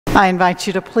I invite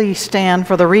you to please stand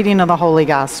for the reading of the Holy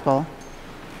Gospel.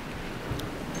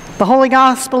 The Holy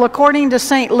Gospel according to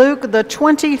St. Luke, the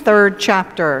 23rd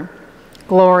chapter.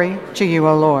 Glory to you,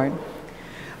 O Lord.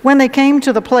 When they came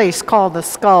to the place called the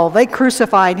Skull, they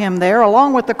crucified him there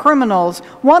along with the criminals,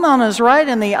 one on his right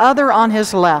and the other on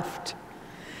his left.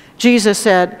 Jesus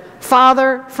said,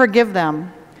 "Father, forgive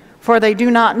them, for they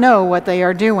do not know what they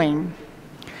are doing."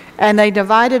 And they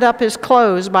divided up his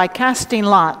clothes by casting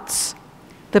lots.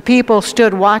 The people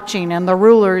stood watching, and the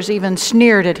rulers even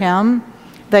sneered at him.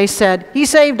 They said, "He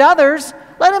saved others.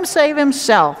 Let him save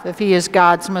himself, if he is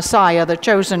God's Messiah, the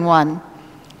chosen one."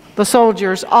 The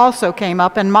soldiers also came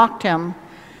up and mocked him.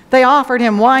 They offered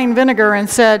him wine vinegar and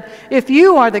said, "If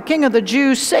you are the king of the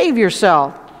Jews, save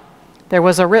yourself." There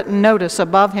was a written notice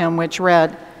above him which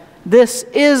read, "This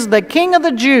is the King of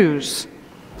the Jews."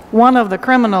 One of the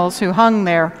criminals who hung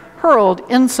there hurled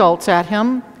insults at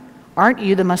him. "Aren't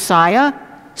you the Messiah?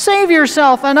 Save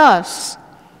yourself and us."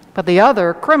 But the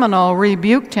other criminal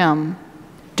rebuked him.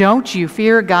 "Don't you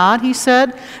fear God," he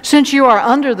said, "since you are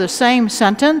under the same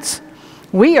sentence?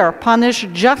 We are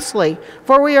punished justly,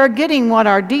 for we are getting what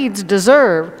our deeds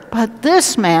deserve, but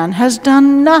this man has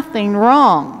done nothing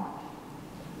wrong."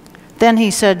 Then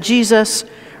he said, "Jesus,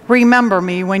 remember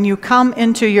me when you come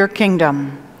into your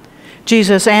kingdom."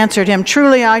 Jesus answered him,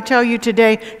 "Truly I tell you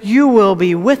today, you will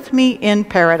be with me in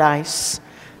paradise."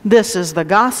 This is the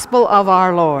gospel of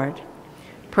our Lord.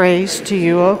 Praise to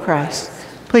you, O Christ.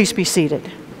 Please be seated.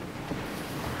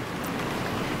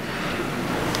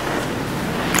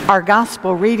 Our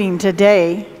gospel reading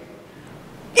today,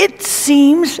 it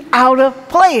seems out of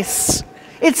place.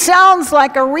 It sounds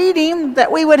like a reading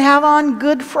that we would have on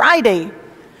Good Friday.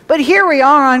 But here we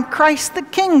are on Christ the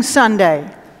King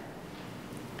Sunday.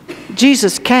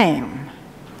 Jesus came,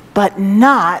 but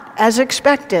not as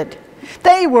expected.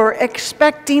 They were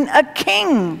expecting a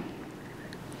king.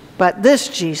 But this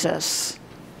Jesus,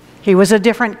 he was a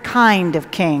different kind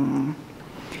of king.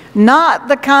 Not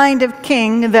the kind of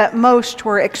king that most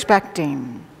were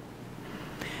expecting.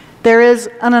 There is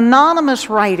an anonymous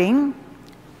writing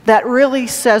that really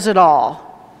says it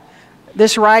all.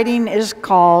 This writing is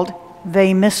called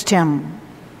 "They Missed Him."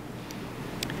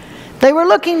 They were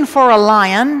looking for a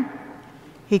lion.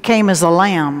 He came as a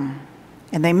lamb,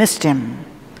 and they missed him.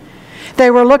 They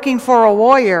were looking for a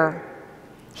warrior.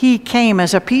 He came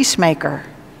as a peacemaker,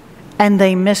 and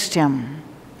they missed him.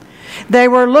 They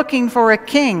were looking for a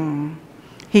king.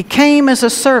 He came as a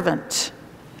servant,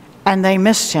 and they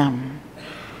missed him.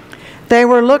 They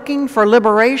were looking for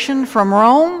liberation from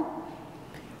Rome.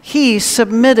 He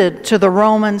submitted to the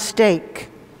Roman stake,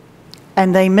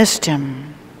 and they missed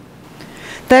him.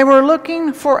 They were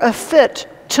looking for a fit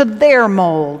to their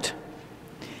mold.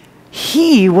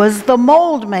 He was the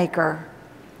mold maker,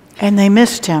 and they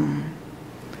missed him.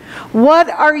 What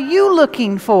are you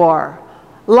looking for?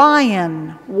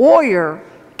 Lion, warrior,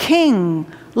 king,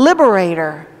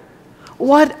 liberator.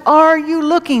 What are you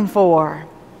looking for?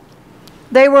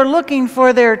 They were looking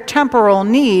for their temporal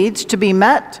needs to be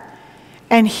met,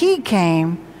 and he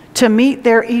came to meet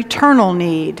their eternal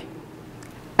need,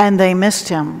 and they missed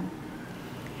him.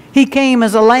 He came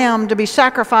as a lamb to be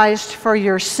sacrificed for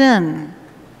your sin.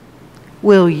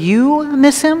 Will you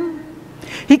miss him?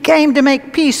 He came to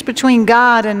make peace between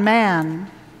God and man.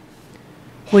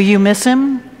 Will you miss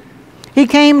him? He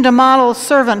came to model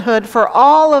servanthood for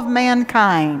all of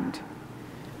mankind.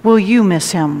 Will you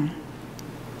miss him?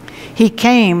 He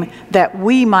came that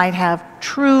we might have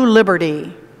true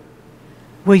liberty.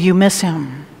 Will you miss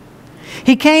him?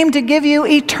 He came to give you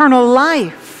eternal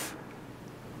life.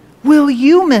 Will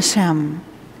you miss him?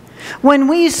 When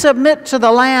we submit to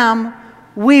the Lamb,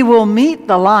 we will meet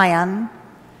the lion.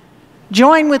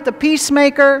 Join with the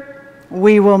peacemaker,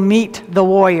 we will meet the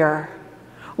warrior.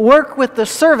 Work with the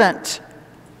servant,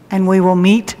 and we will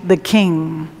meet the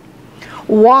king.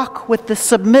 Walk with the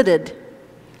submitted,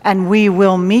 and we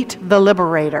will meet the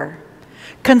liberator.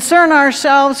 Concern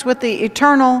ourselves with the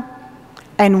eternal,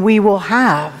 and we will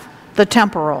have the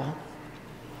temporal.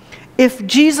 If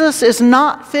Jesus is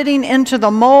not fitting into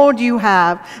the mold you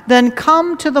have, then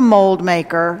come to the mold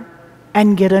maker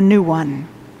and get a new one.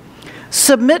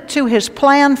 Submit to his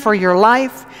plan for your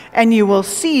life, and you will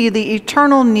see the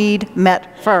eternal need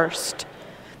met first.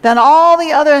 Then all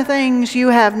the other things you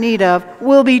have need of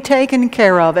will be taken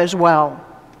care of as well.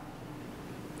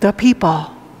 The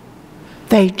people,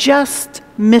 they just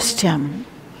missed him.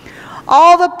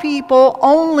 All the people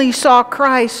only saw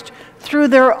Christ through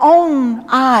their own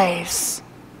eyes,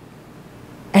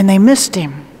 and they missed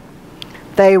him.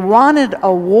 They wanted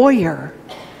a warrior,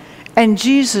 and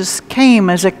Jesus came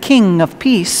as a king of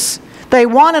peace. They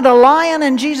wanted a lion,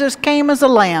 and Jesus came as a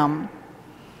lamb.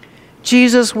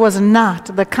 Jesus was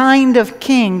not the kind of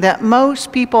king that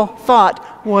most people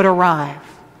thought would arrive.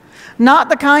 Not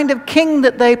the kind of king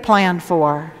that they planned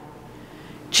for.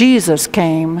 Jesus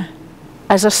came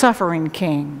as a suffering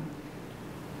king,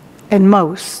 and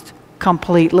most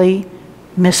completely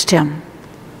missed him.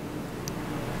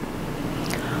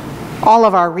 All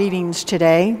of our readings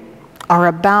today are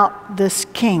about this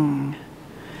king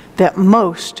that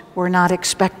most were not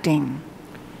expecting.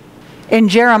 In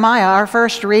Jeremiah, our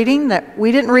first reading that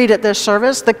we didn't read at this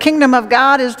service, the kingdom of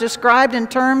God is described in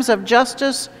terms of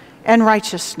justice and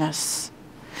righteousness.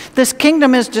 This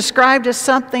kingdom is described as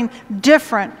something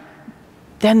different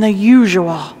than the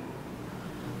usual,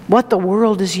 what the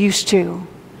world is used to.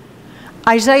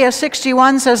 Isaiah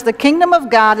 61 says, the kingdom of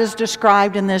God is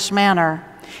described in this manner.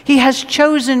 He has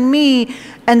chosen me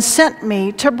and sent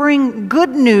me to bring good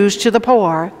news to the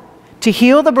poor, to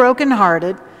heal the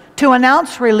brokenhearted, to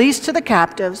announce release to the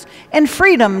captives and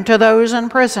freedom to those in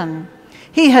prison.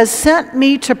 He has sent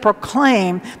me to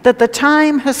proclaim that the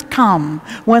time has come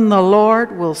when the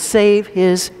Lord will save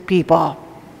his people.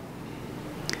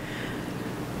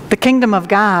 The kingdom of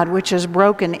God, which is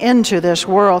broken into this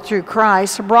world through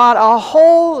Christ, brought a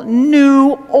whole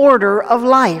new order of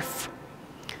life.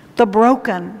 The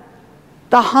broken,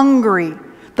 the hungry,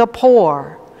 the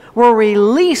poor were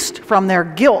released from their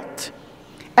guilt,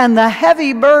 and the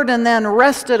heavy burden then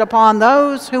rested upon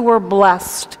those who were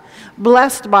blessed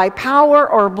by power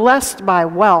or blessed by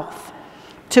wealth,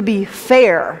 to be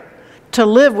fair, to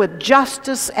live with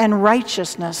justice and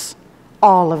righteousness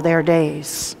all of their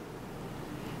days.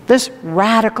 This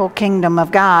radical kingdom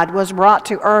of God was brought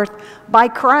to earth by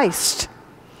Christ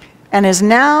and is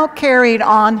now carried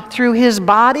on through his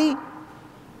body,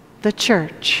 the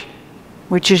church,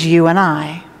 which is you and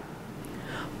I.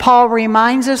 Paul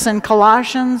reminds us in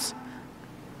Colossians,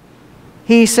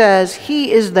 he says,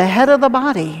 he is the head of the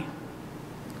body,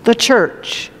 the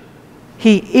church.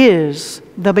 He is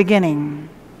the beginning.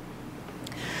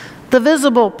 The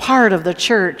visible part of the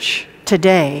church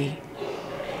today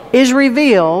is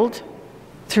revealed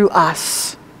through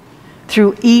us,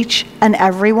 through each and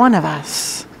every one of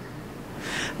us.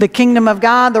 The kingdom of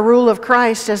God, the rule of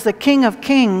Christ as the King of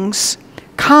Kings,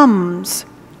 comes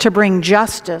to bring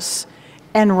justice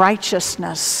and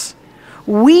righteousness.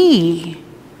 We,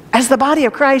 as the body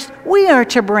of Christ, we are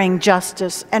to bring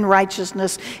justice and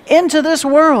righteousness into this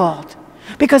world,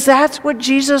 because that's what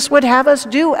Jesus would have us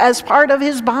do as part of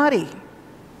his body.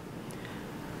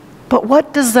 But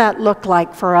what does that look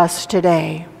like for us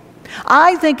today?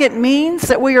 I think it means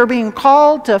that we are being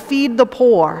called to feed the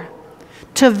poor,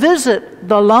 to visit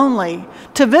the lonely,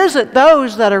 to visit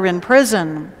those that are in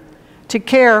prison, to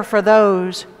care for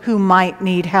those who might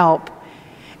need help,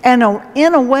 and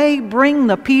in a way bring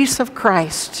the peace of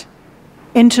Christ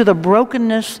into the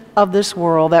brokenness of this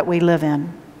world that we live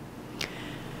in.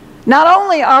 Not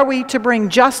only are we to bring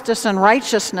justice and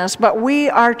righteousness, but we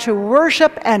are to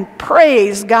worship and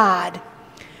praise God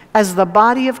as the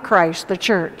body of Christ, the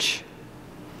church.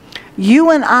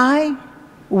 You and I,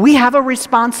 we have a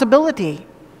responsibility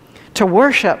to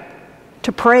worship,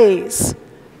 to praise,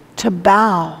 to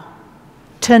bow,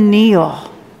 to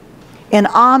kneel in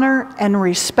honor and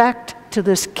respect to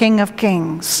this King of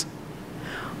Kings.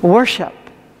 Worship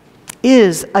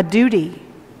is a duty.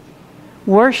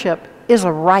 Worship is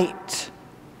a right.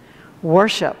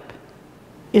 Worship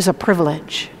is a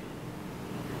privilege.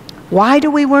 Why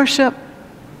do we worship?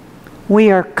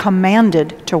 We are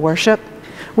commanded to worship.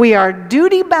 We are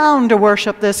duty-bound to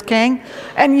worship this King.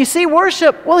 And you see,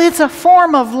 worship, well, it's a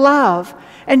form of love.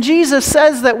 And Jesus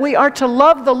says that we are to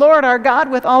love the Lord our God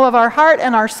with all of our heart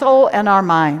and our soul and our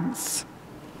minds.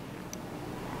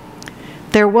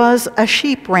 There was a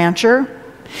sheep rancher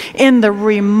in the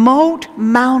remote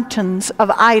mountains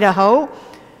of Idaho,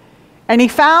 and he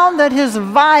found that his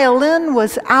violin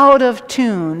was out of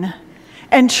tune.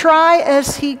 And try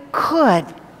as he could,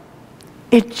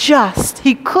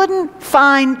 he couldn't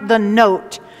find the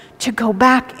note to go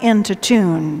back into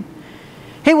tune.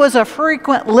 He was a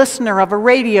frequent listener of a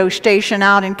radio station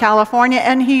out in California,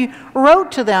 and he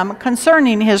wrote to them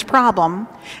concerning his problem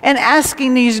and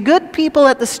asking these good people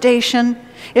at the station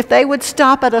if they would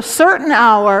stop at a certain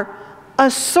hour, a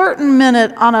certain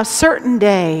minute on a certain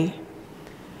day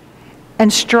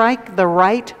and strike the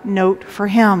right note for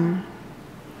him.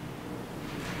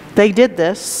 They did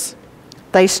this.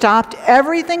 They stopped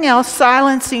everything else,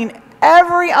 silencing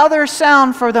every other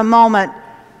sound for the moment,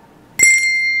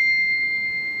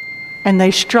 and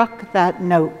they struck that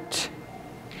note.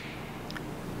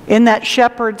 In that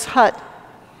shepherd's hut,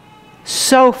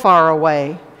 so far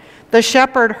away, The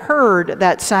shepherd heard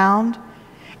that sound,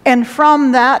 and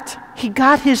from that he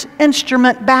got his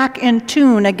instrument back in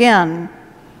tune again.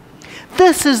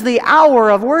 This is the hour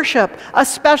of worship, a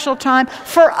special time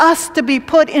for us to be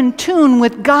put in tune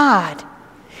with God.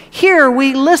 Here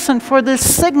we listen for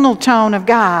this signal tone of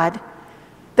God,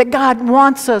 that God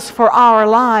wants us for our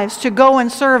lives to go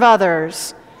and serve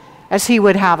others as He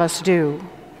would have us do.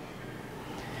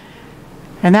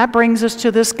 And that brings us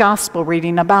to this gospel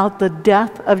reading about the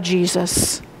death of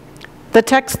Jesus. The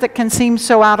text that can seem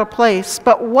so out of place,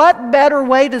 but what better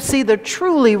way to see the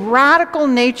truly radical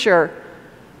nature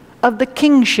of the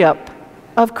kingship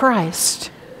of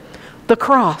Christ? The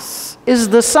cross is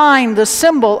the sign, the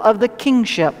symbol of the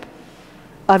kingship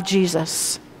of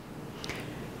Jesus.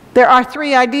 There are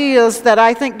three ideas that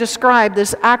I think describe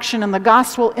this action in the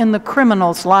gospel in the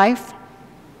criminal's life.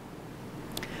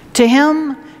 To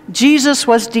him, Jesus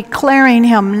was declaring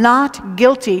him not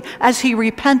guilty as he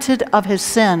repented of his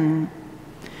sin.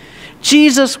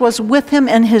 Jesus was with him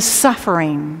in his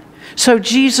suffering, so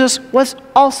Jesus was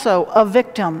also a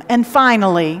victim. And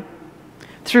finally,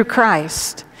 through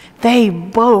Christ, they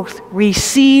both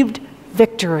received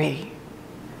victory.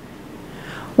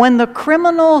 When the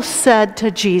criminal said to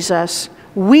Jesus,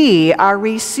 "We are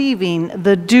receiving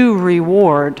the due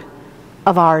reward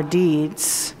of our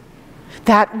deeds,"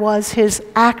 that was his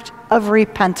act of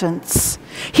repentance.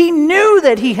 He knew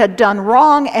that he had done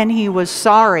wrong and he was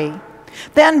sorry.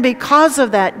 Then because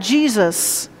of that,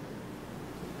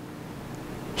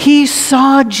 he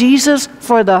saw Jesus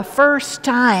for the first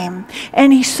time,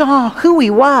 and he saw who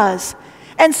he was.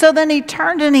 And so then he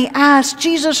turned and he asked,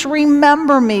 "Jesus,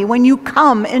 remember me when you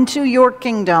come into your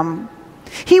kingdom."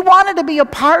 He wanted to be a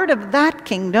part of that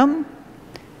kingdom.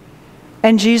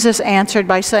 And Jesus answered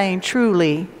by saying,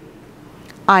 "Truly,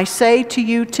 I say to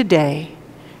you today,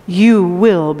 you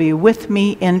will be with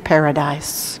me in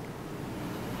paradise."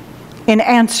 In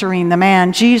answering the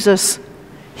man, Jesus,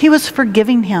 he was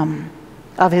forgiving him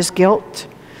of his guilt.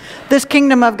 This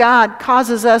kingdom of God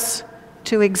causes us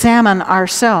to examine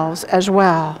ourselves as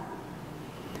well.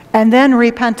 And then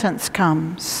repentance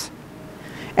comes.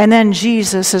 And then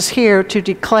Jesus is here to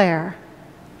declare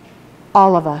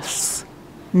all of us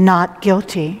not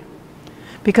guilty,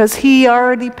 because he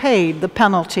already paid the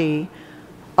penalty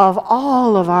of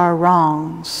all of our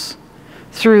wrongs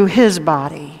through his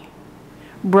body,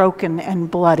 broken and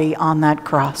bloody on that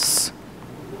cross.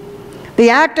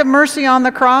 The act of mercy on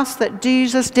the cross that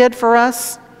Jesus did for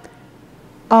us,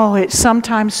 oh, it's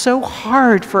sometimes so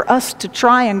hard for us to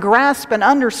try and grasp and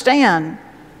understand.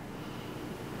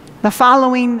 The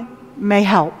following may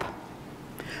help.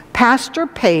 Pastor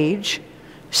Page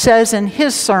says in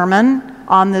his sermon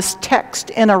on this text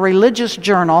in a religious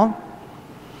journal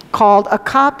called A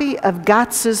Copy of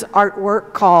Gatz's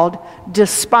artwork called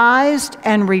 "Despised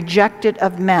and Rejected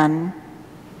of Men,"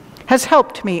 has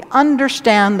helped me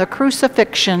understand the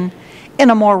crucifixion in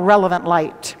a more relevant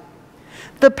light.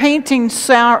 The painting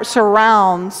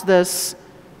surrounds this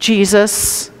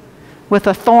Jesus with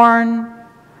a thorn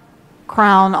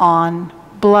crown on,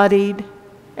 bloodied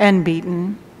and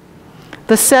beaten.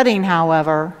 The setting,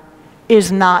 however,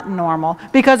 is not normal,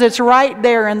 because it's right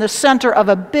there in the center of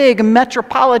a big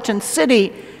metropolitan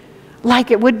city, like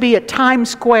it would be at Times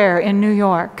Square in New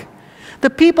York. The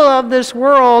people of this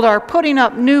world are putting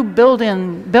up new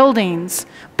buildings.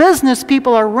 Business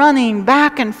people are running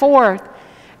back and forth,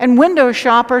 and window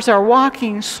shoppers are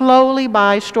walking slowly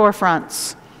by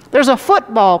storefronts. There's a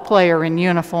football player in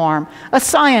uniform, a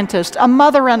scientist, a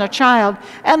mother and a child,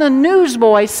 and a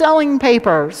newsboy selling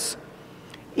papers.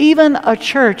 Even a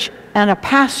church and a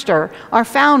pastor are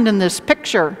found in this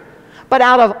picture. But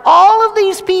out of all of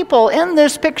these people in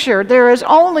this picture, there is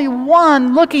only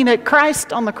one looking at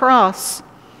Christ on the cross.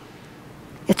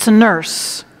 It's a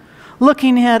nurse,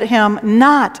 looking at him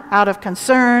not out of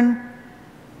concern,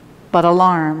 but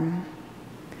alarm.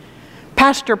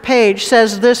 Pastor Page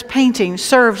says this painting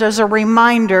serves as a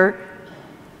reminder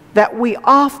that we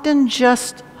often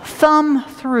just thumb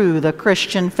through the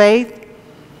Christian faith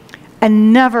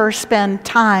and never spend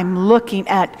time looking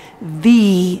at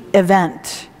the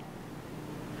event.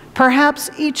 Perhaps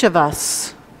each of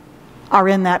us are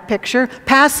in that picture,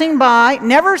 passing by,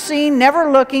 never seeing,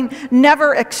 never looking,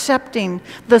 never accepting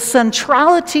the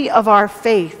centrality of our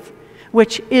faith,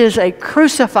 which is a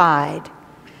crucified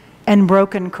and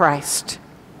broken Christ.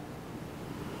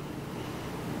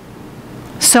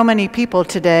 So many people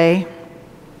today,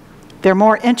 they're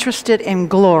more interested in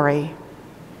glory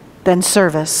than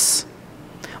service,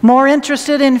 more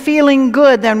interested in feeling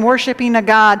good than worshiping a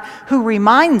God who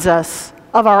reminds us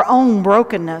of our own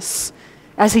brokenness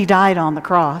as he died on the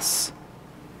cross.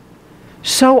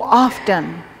 So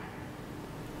often,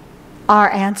 Our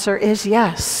answer is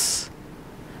yes.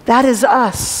 That is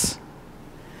us.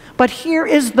 But here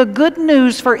is the good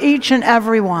news for each and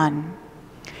every one.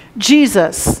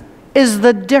 Jesus is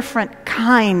the different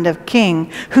kind of king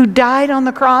who died on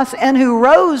the cross and who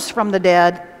rose from the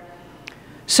dead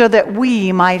so that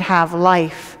we might have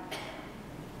life,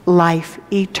 life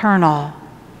eternal.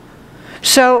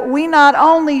 So we not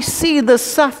only see the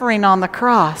suffering on the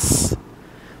cross,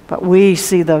 but we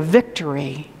see the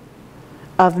victory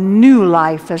of new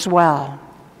life as well.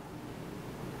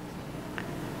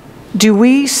 Do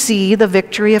we see the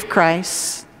victory of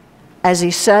Christ as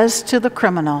he says to the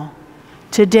criminal,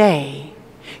 "Today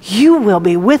you will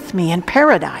be with me in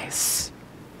paradise"?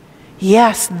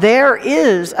 Yes, there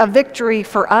is a victory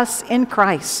for us in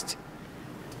Christ,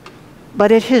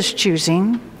 but at his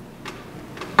choosing,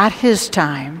 at his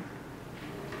time,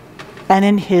 and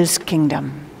in his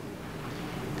kingdom.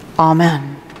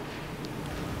 Amen.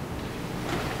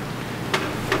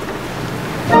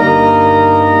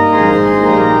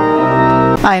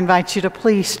 I invite you to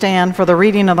please stand for the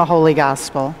reading of the Holy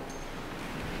Gospel.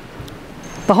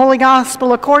 The Holy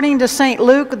Gospel according to St.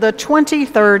 Luke, the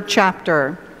 23rd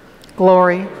chapter.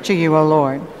 Glory to you, O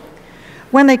Lord.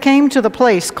 When they came to the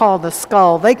place called the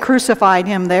Skull, they crucified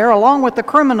him there along with the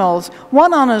criminals,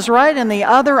 one on his right and the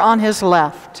other on his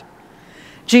left.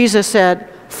 Jesus said,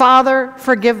 "Father,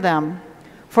 forgive them,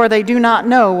 for they do not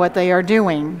know what they are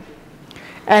doing."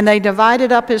 And they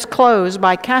divided up his clothes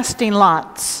by casting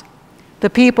lots. The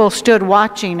people stood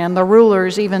watching, and the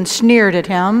rulers even sneered at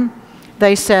him.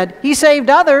 They said, "He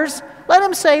saved others. Let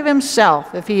him save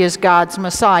himself if he is God's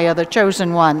Messiah, the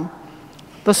chosen one."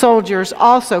 The soldiers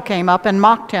also came up and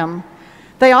mocked him.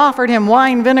 They offered him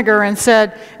wine vinegar and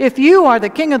said, "If you are the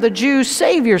king of the Jews,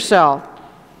 save yourself."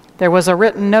 There was a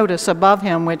written notice above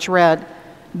him which read,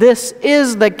 "This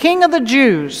is the King of the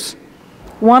Jews."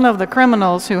 One of the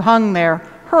criminals who hung there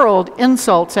hurled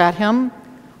insults at him.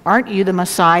 "Aren't you the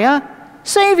Messiah?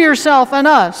 Save yourself and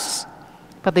us."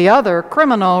 But the other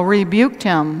criminal rebuked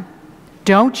him.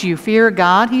 "Don't you fear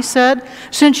God," he said,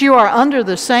 "since you are under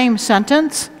the same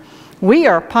sentence? We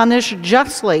are punished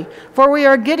justly, for we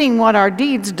are getting what our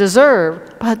deeds deserve.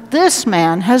 But this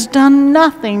man has done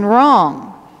nothing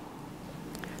wrong."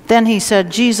 Then he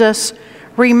said, "Jesus,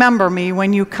 remember me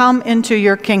when you come into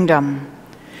your kingdom."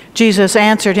 Jesus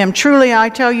answered him, "Truly I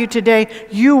tell you today,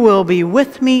 you will be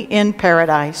with me in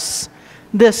paradise."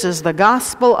 This is the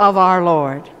gospel of our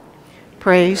Lord.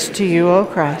 Praise to you, O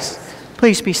Christ.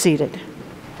 Please be seated.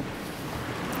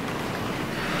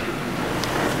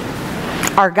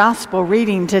 Our gospel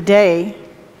reading today,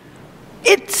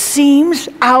 it seems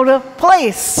out of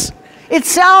place. It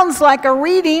sounds like a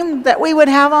reading that we would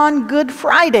have on Good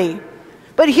Friday.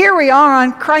 But here we are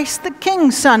on Christ the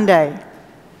King Sunday.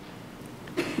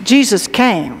 Jesus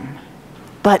came,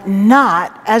 but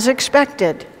not as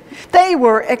expected. They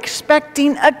were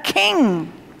expecting a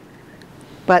king.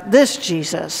 But this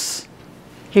Jesus,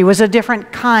 he was a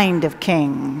different kind of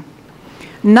king.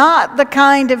 Not the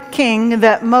kind of king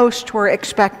that most were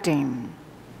expecting.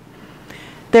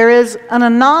 There is an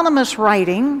anonymous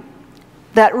writing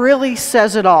that really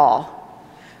says it all.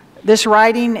 This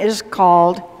writing is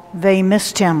called "They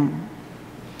Missed Him."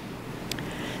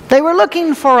 They were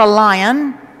looking for a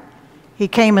lion. He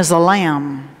came as a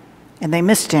lamb, and they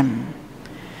missed him.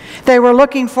 They were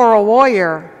looking for a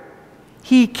warrior.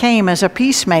 He came as a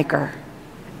peacemaker,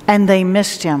 and they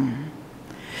missed him.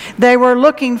 They were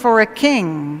looking for a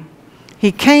king.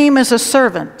 He came as a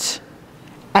servant,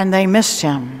 and they missed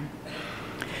him.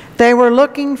 They were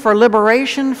looking for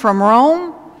liberation from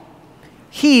Rome.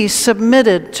 He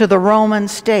submitted to the Roman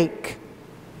stake,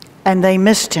 and they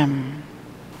missed him.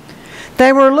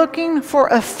 They were looking for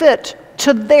a fit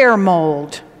to their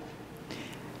mold.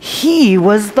 He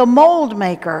was the mold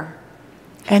maker,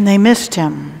 and they missed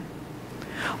him.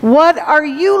 What are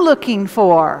you looking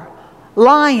for?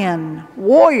 Lion,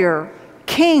 warrior,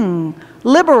 king,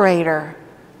 liberator.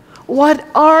 What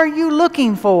are you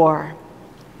looking for?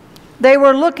 They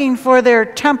were looking for their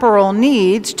temporal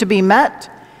needs to be met,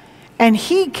 and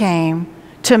he came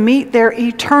to meet their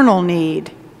eternal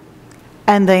need,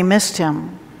 and they missed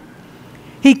him.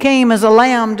 He came as a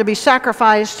lamb to be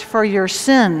sacrificed for your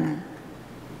sin.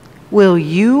 Will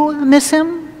you miss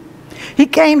him? He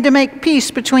came to make peace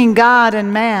between God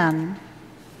and man.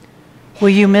 Will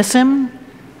you miss him?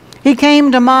 He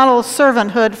came to model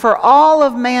servanthood for all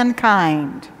of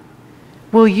mankind.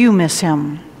 Will you miss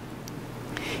him?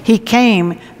 He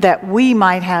came that we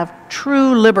might have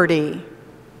true liberty.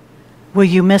 Will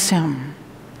you miss him?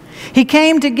 He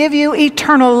came to give you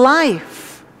eternal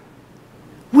life.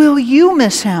 Will you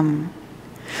miss him?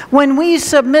 When we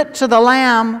submit to the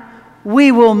Lamb,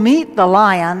 we will meet the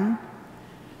lion.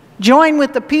 Join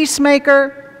with the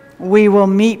peacemaker, we will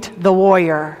meet the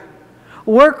warrior.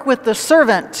 Work with the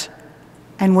servant,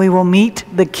 and we will meet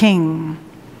the king.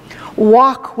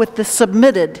 Walk with the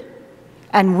submitted,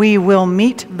 and we will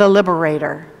meet the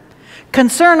liberator.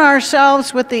 Concern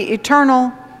ourselves with the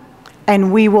eternal,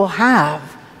 and we will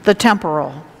have the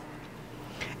temporal.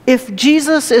 If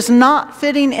Jesus is not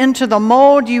fitting into the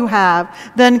mold you have,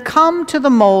 then come to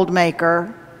the mold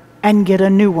maker and get a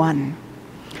new one.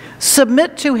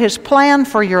 Submit to his plan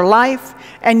for your life,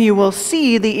 and you will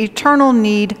see the eternal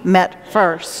need met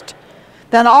first.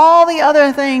 Then all the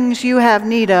other things you have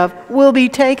need of will be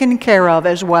taken care of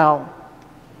as well.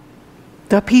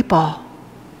 The people,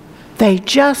 they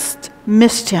just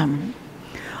missed him.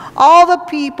 All the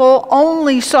people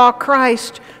only saw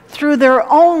Christ through their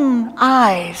own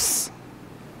eyes,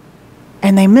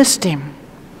 and they missed him.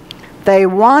 They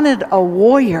wanted a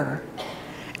warrior,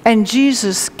 and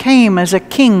Jesus came as a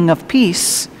king of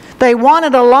peace. They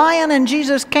wanted a lion, and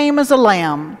Jesus came as a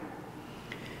lamb.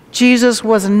 Jesus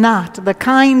was not the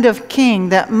kind of king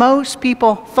that most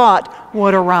people thought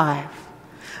would arrive,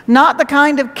 not the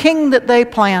kind of king that they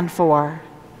planned for.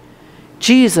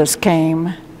 Jesus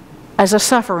came as a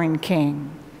suffering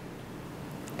king,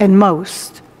 and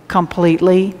most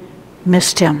completely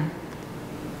missed him.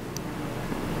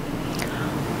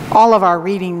 All of our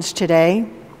readings today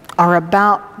are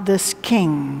about this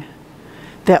king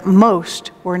that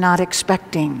most were not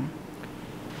expecting.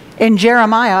 In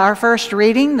Jeremiah, our first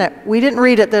reading that we didn't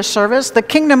read at this service, the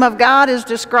kingdom of God is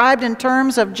described in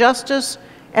terms of justice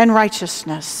and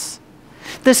righteousness.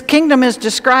 This kingdom is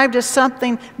described as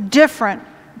something different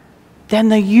than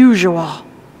the usual,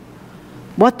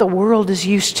 what the world is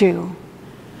used to.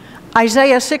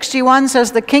 Isaiah 61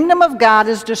 says, the kingdom of God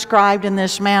is described in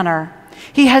this manner.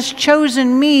 He has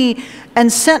chosen me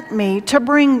and sent me to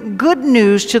bring good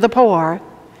news to the poor,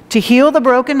 to heal the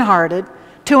brokenhearted,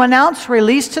 to announce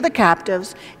release to the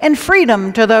captives and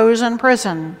freedom to those in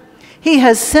prison. He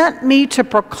has sent me to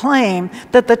proclaim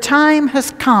that the time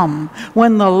has come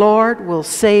when the Lord will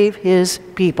save his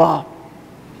people.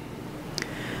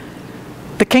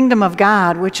 The kingdom of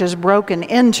God, which is broken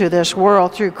into this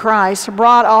world through Christ,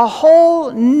 brought a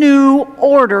whole new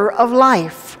order of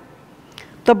life.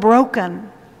 The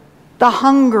broken, the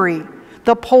hungry,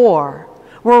 the poor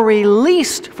were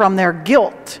released from their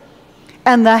guilt,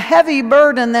 and the heavy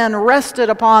burden then rested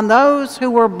upon those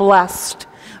who were blessed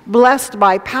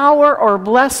by power or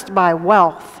blessed by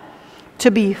wealth, to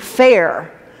be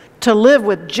fair, to live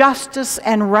with justice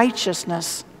and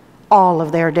righteousness all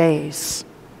of their days.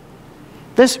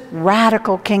 This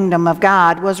radical kingdom of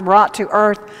God was brought to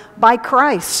earth by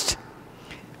Christ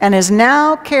and is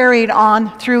now carried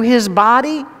on through his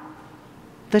body,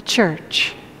 the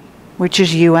church, which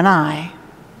is you and I.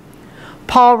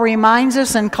 Paul reminds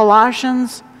us in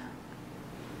Colossians,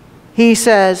 he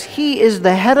says, he is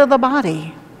the head of the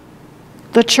body,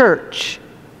 the church.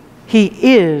 He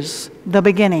is the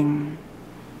beginning.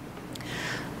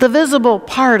 The visible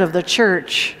part of the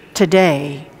church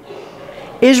today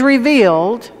is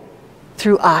revealed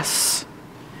through us,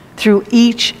 through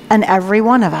each and every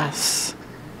one of us.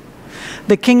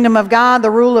 The kingdom of God,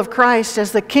 the rule of Christ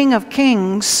as the King of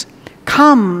Kings,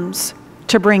 comes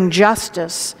to bring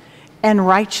justice and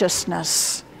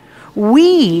righteousness.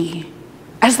 We,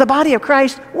 as the body of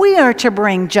Christ, we are to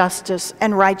bring justice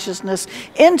and righteousness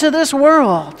into this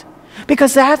world,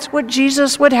 because that's what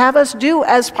Jesus would have us do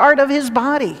as part of his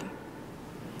body.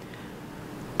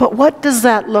 But what does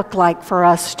that look like for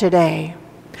us today?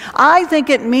 I think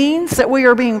it means that we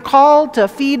are being called to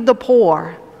feed the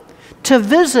poor, to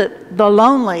visit the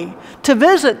lonely, to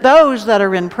visit those that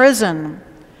are in prison,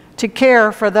 to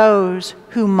care for those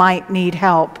who might need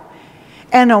help,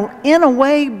 and in a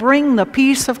way bring the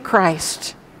peace of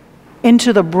Christ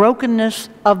into the brokenness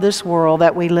of this world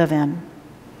that we live in.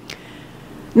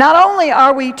 Not only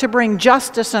are we to bring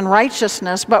justice and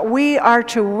righteousness, but we are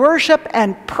to worship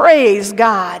and praise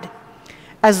God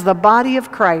as the body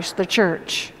of Christ, the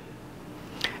church.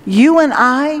 You and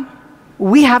I,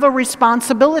 we have a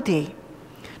responsibility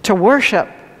to worship,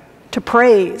 to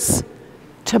praise,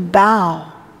 to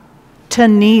bow, to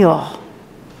kneel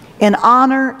in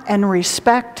honor and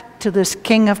respect to this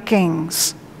King of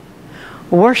Kings.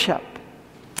 Worship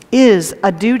is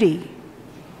a duty.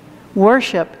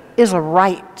 Worship is a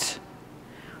right.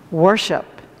 Worship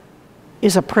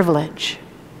is a privilege.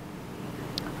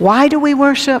 Why do we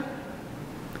worship?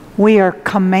 We are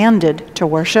commanded to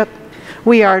worship.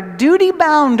 We are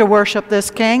duty-bound to worship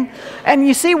this King. And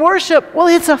you see, worship, well,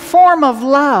 it's a form of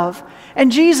love.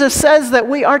 And Jesus says that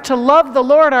we are to love the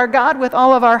Lord our God with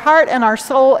all of our heart and our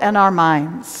soul and our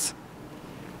minds.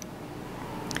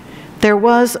 There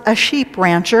was a sheep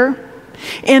rancher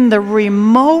in the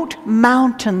remote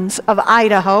mountains of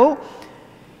Idaho,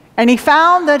 and he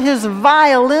found that his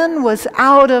violin was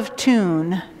out of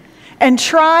tune. And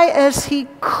try as he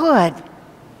could,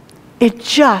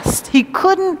 he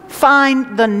couldn't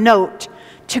find the note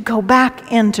to go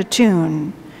back into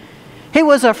tune. He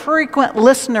was a frequent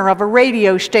listener of a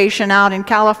radio station out in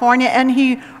California, and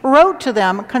he wrote to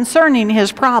them concerning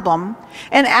his problem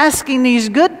and asking these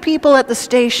good people at the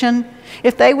station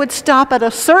if they would stop at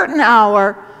a certain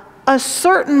hour, a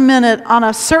certain minute on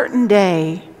a certain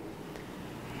day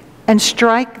and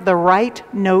strike the right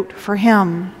note for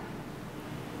him.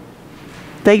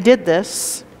 They did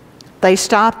this. They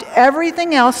stopped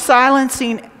everything else,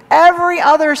 silencing every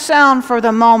other sound for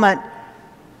the moment.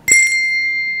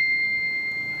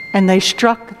 And they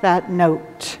struck that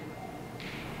note.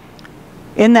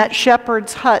 In that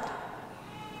shepherd's hut,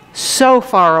 so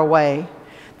far away,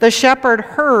 the shepherd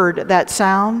heard that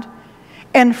sound,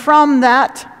 and from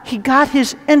that, he got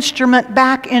his instrument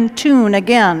back in tune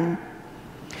again.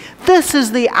 This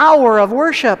is the hour of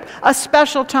worship, a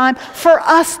special time for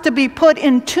us to be put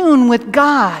in tune with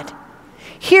God.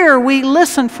 Here we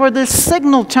listen for this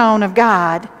signal tone of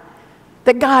God,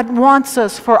 that God wants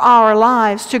us for our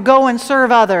lives to go and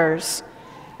serve others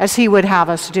as He would have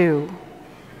us do.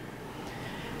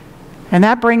 And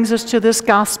that brings us to this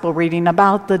gospel reading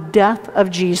about the death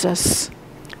of Jesus.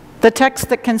 The text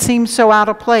that can seem so out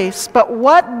of place, but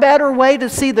what better way to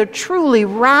see the truly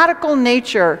radical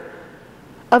nature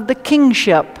of the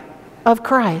kingship of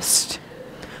Christ.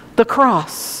 The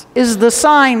cross is the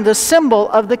sign, the symbol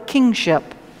of the kingship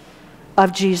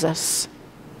of Jesus.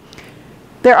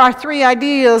 There are three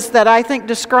ideas that I think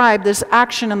describe this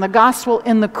action in the gospel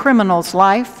in the criminal's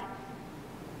life.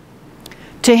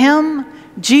 To him,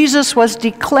 Jesus was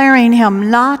declaring him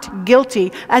not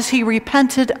guilty as he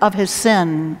repented of his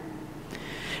sin.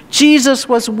 Jesus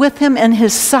was with him in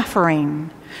his suffering.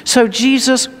 So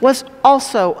Jesus was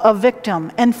also a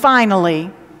victim. And finally,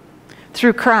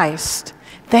 through Christ,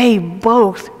 they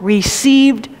both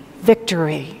received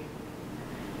victory.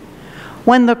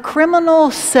 When the criminal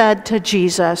said to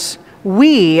Jesus,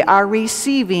 "We are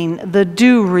receiving the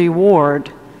due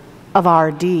reward of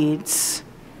our deeds,"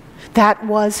 that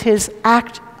was his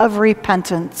act of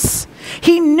repentance.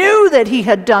 He knew that he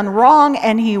had done wrong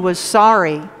and he was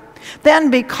sorry. Then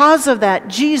because of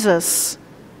that,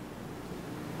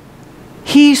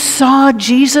 he saw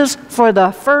Jesus for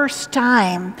the first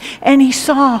time, and he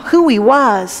saw who he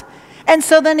was. And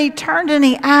so then he turned and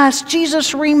he asked,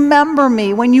 "Jesus, remember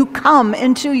me when you come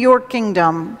into your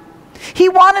kingdom." He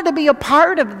wanted to be a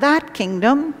part of that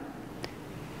kingdom.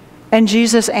 And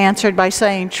Jesus answered by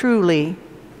saying, "Truly,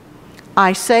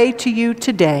 I say to you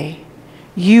today,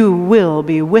 you will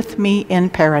be with me in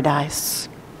paradise."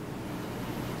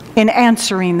 In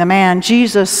answering the man,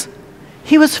 Jesus,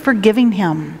 he was forgiving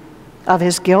him of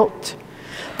his guilt.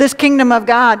 This kingdom of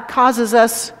God causes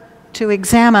us to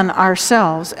examine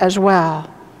ourselves as well.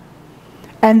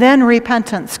 And then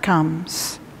repentance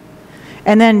comes.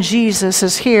 And then Jesus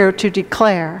is here to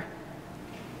declare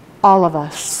all of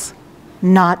us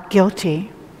not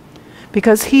guilty,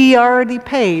 because he already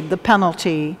paid the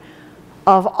penalty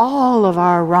of all of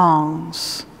our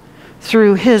wrongs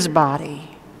through his body,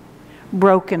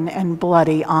 broken and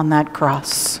bloody on that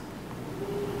cross.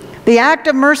 The act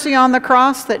of mercy on the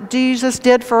cross that Jesus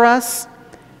did for us,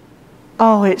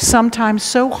 oh, it's sometimes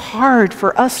so hard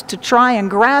for us to try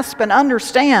and grasp and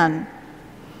understand.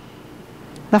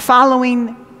 The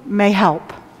following may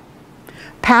help.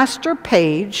 Pastor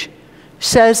Page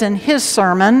says in his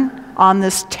sermon on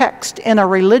this text in a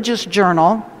religious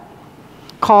journal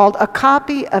called A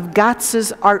Copy of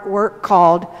Gatz's artwork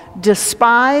called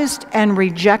 "Despised and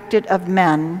Rejected of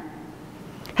Men,"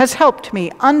 has helped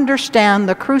me understand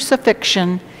the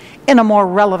crucifixion in a more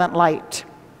relevant light.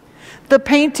 The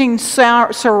painting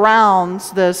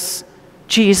surrounds this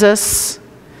Jesus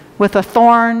with a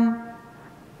thorn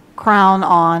crown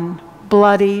on,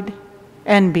 bloodied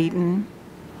and beaten.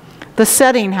 The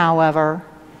setting, however,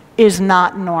 is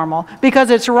not normal, because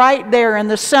it's right there in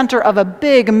the center of a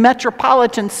big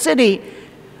metropolitan city,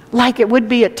 like it would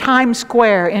be at Times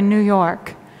Square in New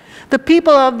York. The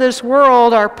people of this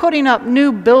world are putting up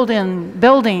new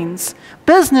buildings.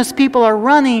 Business people are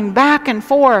running back and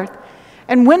forth,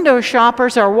 and window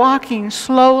shoppers are walking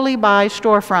slowly by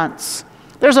storefronts.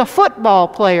 There's a football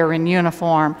player in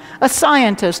uniform, a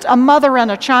scientist, a mother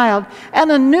and a child,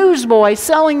 and a newsboy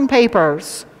selling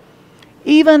papers.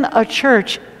 Even a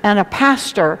church and a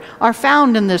pastor are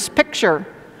found in this picture.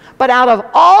 But out of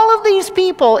all of these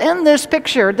people in this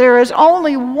picture, there is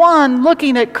only one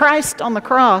looking at Christ on the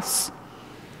cross.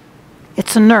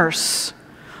 It's a nurse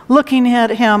looking at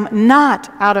him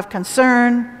not out of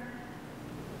concern,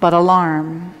 but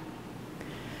alarm.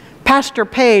 Pastor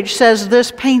Page says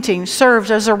this painting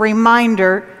serves as a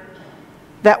reminder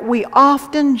that we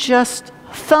often just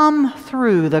thumb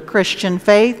through the Christian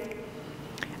faith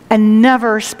and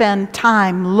never spend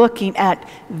time looking at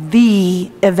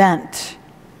the event.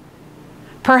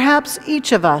 Perhaps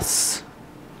each of us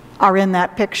are in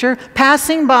that picture,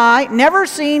 passing by, never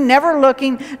seeing, never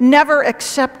looking, never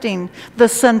accepting the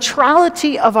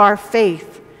centrality of our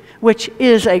faith, which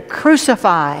is a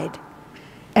crucified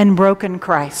and broken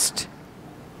Christ.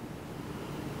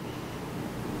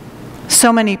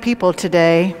 So many people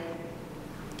today,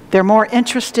 they're more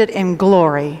interested in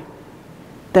glory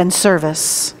than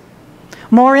service,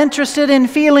 more interested in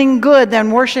feeling good than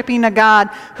worshiping a God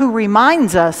who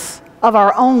reminds us of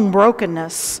our own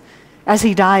brokenness as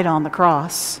he died on the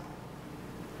cross.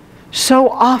 So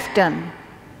often,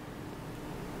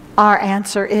 our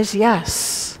answer is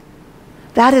yes.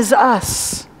 That is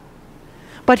us.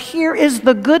 But here is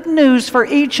the good news for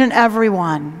each and every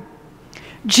one.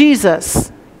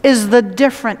 Jesus is the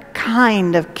different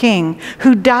kind of king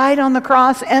who died on the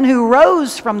cross and who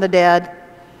rose from the dead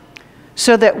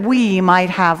so that we might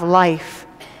have life,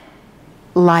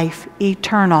 life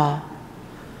eternal.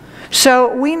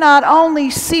 So we not only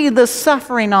see the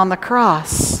suffering on the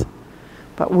cross,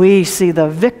 but we see the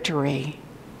victory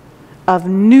of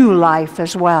new life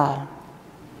as well.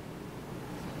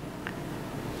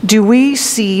 Do we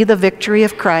see the victory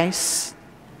of Christ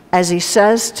as he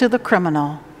says to the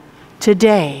criminal,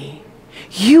 "Today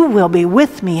you will be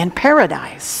with me in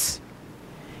paradise"?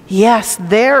 Yes,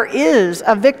 there is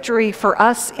a victory for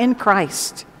us in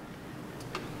Christ,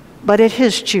 but at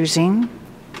his choosing,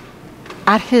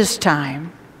 at his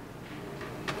time,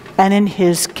 and in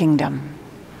his kingdom.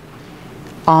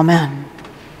 Amen.